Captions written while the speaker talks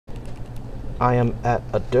I am at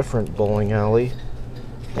a different bowling alley,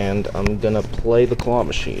 and I'm gonna play the claw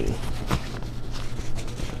machine.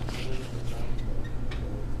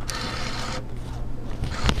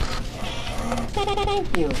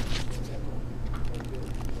 Thank you.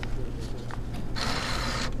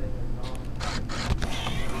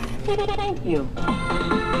 Thank you.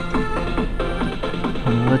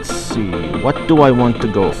 Let's see, what do I want to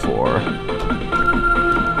go for?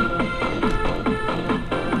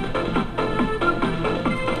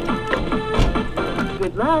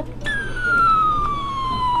 Good luck.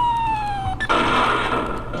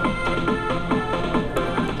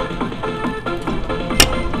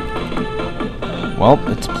 Well,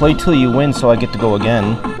 it's play till you win, so I get to go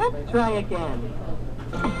again. Let's try again.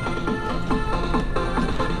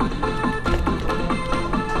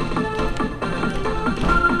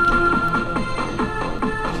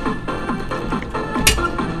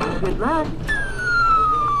 Good luck.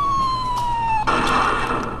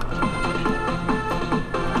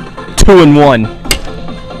 Two and one.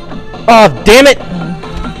 Oh, damn it!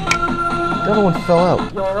 The other one fell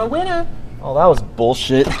out. You're a winner. Oh, that was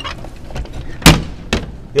bullshit.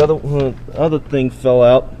 The other thing fell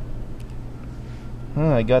out.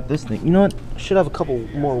 I got this thing. You know what? I should have a couple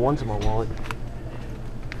more ones in my wallet.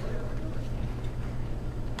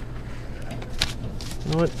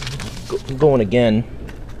 You know what? I'm going again.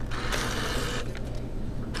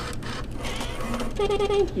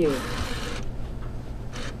 Thank you.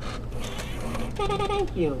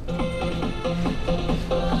 Thank you.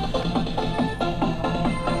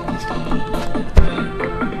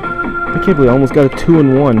 I can't believe I almost got a 2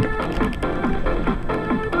 and 1.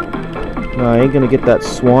 No, I ain't gonna get that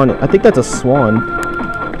swan. I think that's a swan.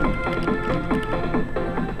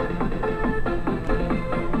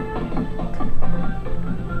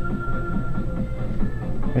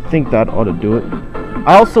 I think that ought to do it.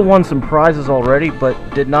 I also won some prizes already, but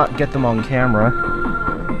did not get them on camera.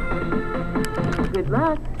 Good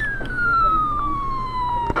luck.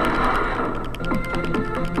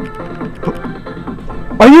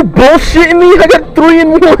 Are you bullshitting me? I got 3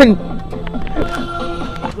 and 1!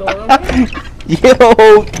 Yo,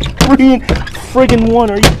 3 and friggin' 1,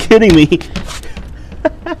 are you kidding me?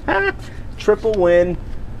 Triple win.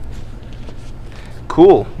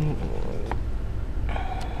 Cool.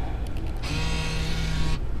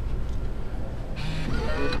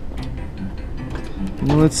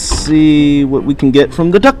 Let's see what we can get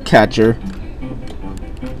from the duck catcher.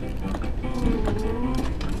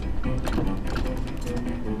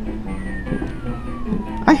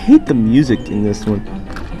 I hate the music in this one.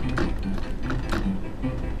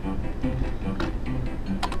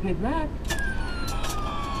 Good luck.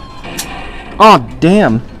 Oh,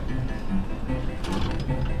 damn.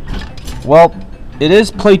 Well, it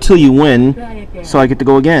is play till you win, so I get to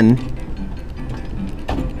go again.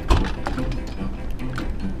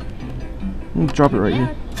 Drop it right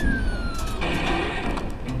here.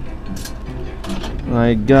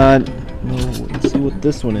 I got... let's see what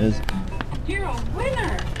this one is. You're a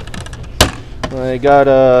winner. I got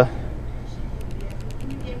I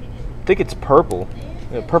think it's purple.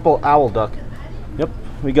 Yeah, purple owl duck. Yep.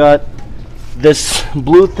 We got this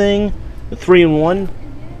blue thing, the 3 and 1.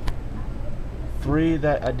 3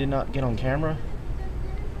 that I did not get on camera,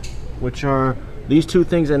 which are these 2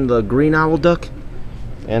 things and the green owl duck.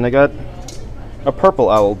 And I got a purple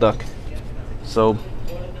owl duck. So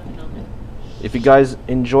if you guys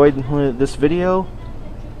enjoyed this video,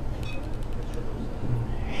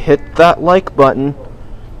 hit that like button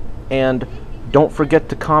and don't forget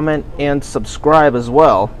to comment and subscribe as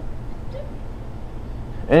well.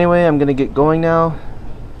 Anyway, I'm gonna get going now.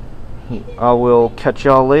 I will catch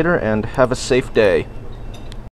y'all later and have a safe day.